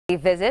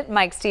Visit,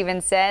 Mike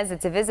Stevens says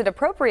it's a visit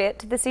appropriate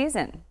to the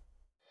season.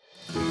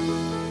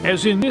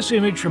 As in this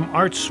image from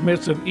Art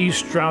Smith of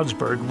East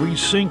Stroudsburg, we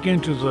sink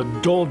into the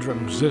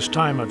doldrums this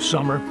time of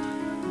summer.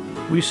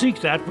 We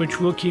seek that which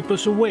will keep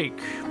us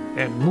awake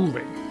and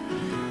moving.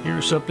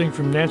 Here's something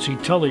from Nancy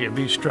Tully of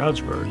East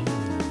Stroudsburg.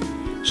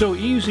 So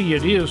easy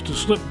it is to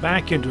slip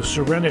back into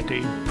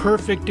serenity.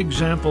 Perfect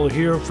example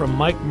here from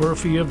Mike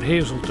Murphy of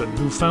Hazelton,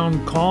 who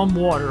found calm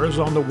waters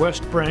on the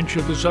west branch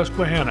of the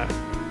Susquehanna.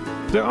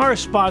 There are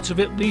spots of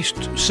at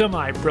least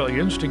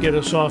semi-brilliance to get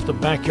us off the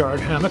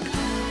backyard hammock.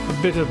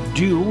 A bit of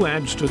dew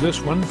adds to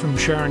this one from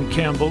Sharon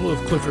Campbell of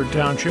Clifford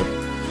Township.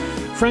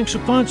 Frank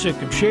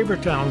Saponsic of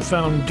Shavertown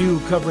found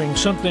dew covering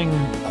something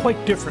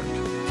quite different.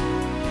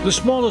 The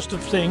smallest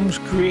of things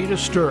create a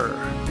stir.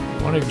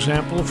 One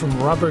example from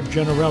Robert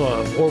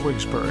Generella of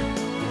Warwicksburg.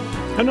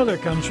 Another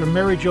comes from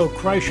Mary Jo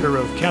Kreischer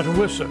of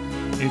Catawissa.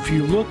 If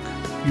you look,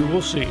 you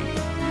will see.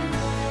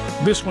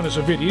 This one is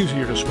a bit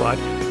easier to spot.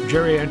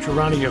 Jerry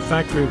Ancherani of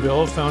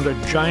Factoryville found a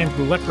giant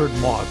leopard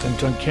moth in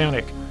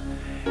Tunkhannock.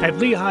 At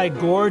Lehigh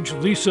Gorge,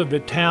 Lisa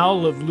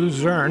Vital of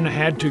Luzerne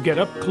had to get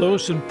up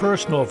close and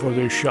personal for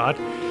this shot,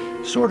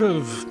 sort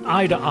of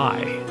eye to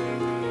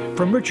eye.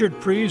 From Richard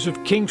Prees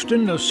of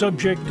Kingston, a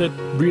subject that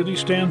really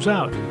stands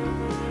out.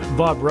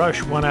 Bob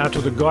Rush went out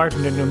to the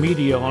garden in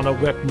Numidia on a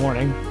wet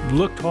morning,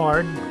 looked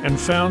hard, and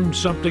found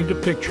something to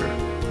picture.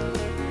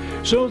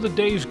 So the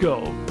days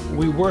go.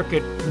 We work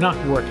at not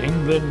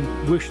working,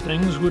 then wish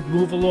things would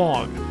move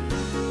along.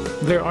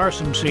 There are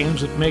some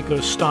scenes that make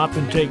us stop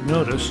and take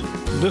notice.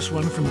 This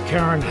one from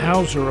Karen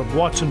Hauser of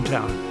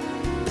Watsontown.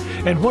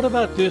 And what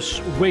about this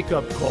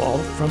wake-up call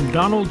from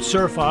Donald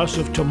Surfas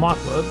of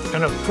Tamaqua?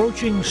 An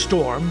approaching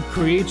storm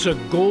creates a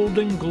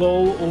golden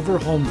glow over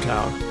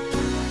hometown.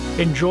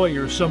 Enjoy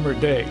your summer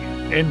day,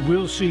 and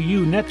we'll see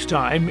you next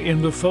time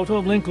in the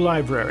PhotoLink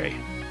Library.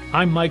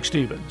 I'm Mike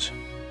Stevens.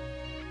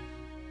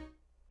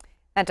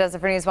 That does it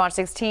for News Watch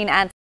 16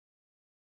 and